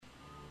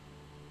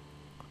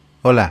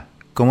Hola,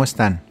 ¿cómo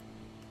están?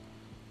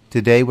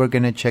 Today we're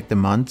going to check the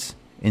months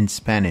in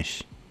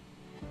Spanish.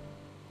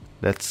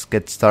 Let's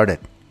get started.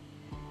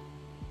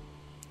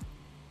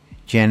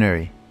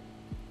 January.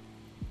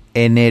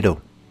 Enero.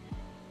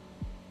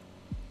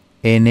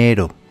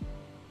 Enero.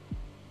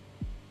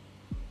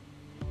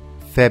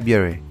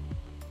 February.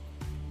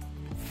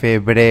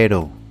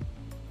 Febrero.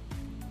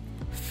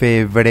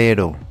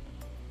 Febrero.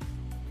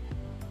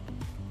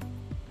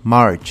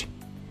 March.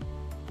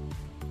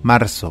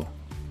 Marzo.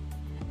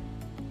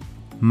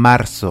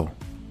 Marzo.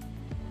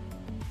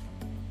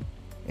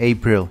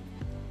 April.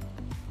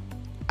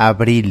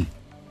 Abril.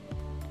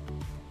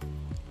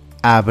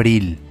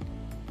 Abril.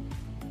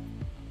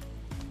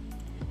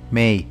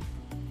 May.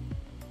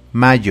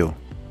 Mayo.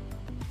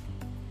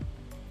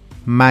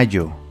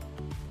 Mayo.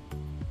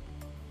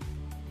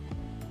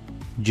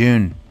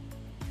 June.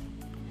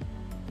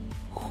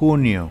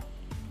 Junio.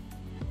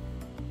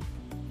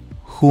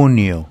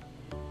 Junio.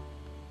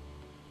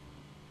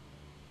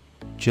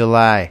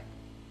 July.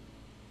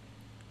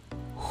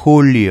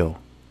 Julio.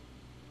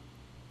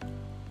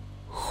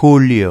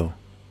 Julio.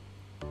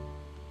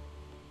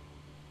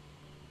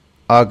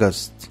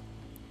 August.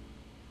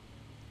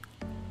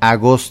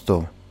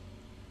 Agosto.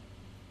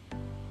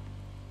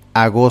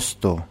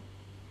 Agosto.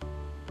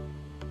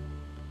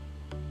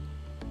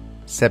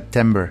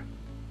 September.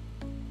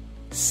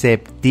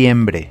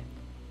 Septiembre.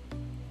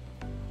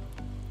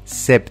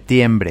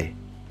 Septiembre.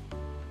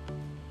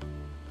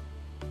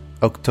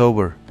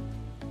 October.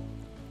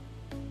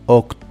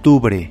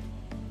 Octubre.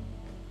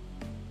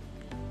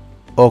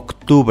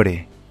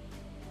 Octubre.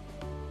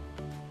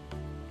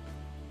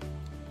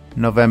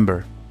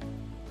 November.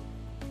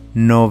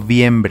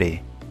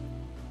 Noviembre.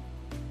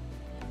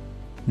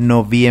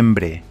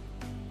 Noviembre.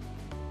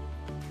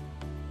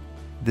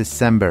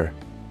 December.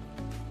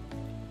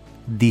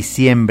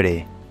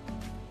 Diciembre.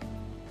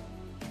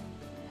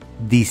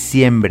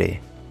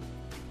 Diciembre.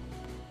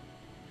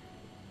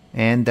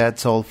 And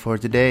that's all for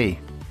today.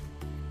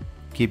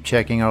 Keep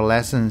checking our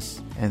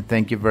lessons and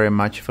thank you very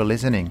much for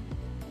listening.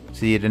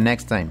 See you the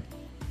next time.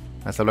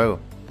 Hasta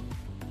luego.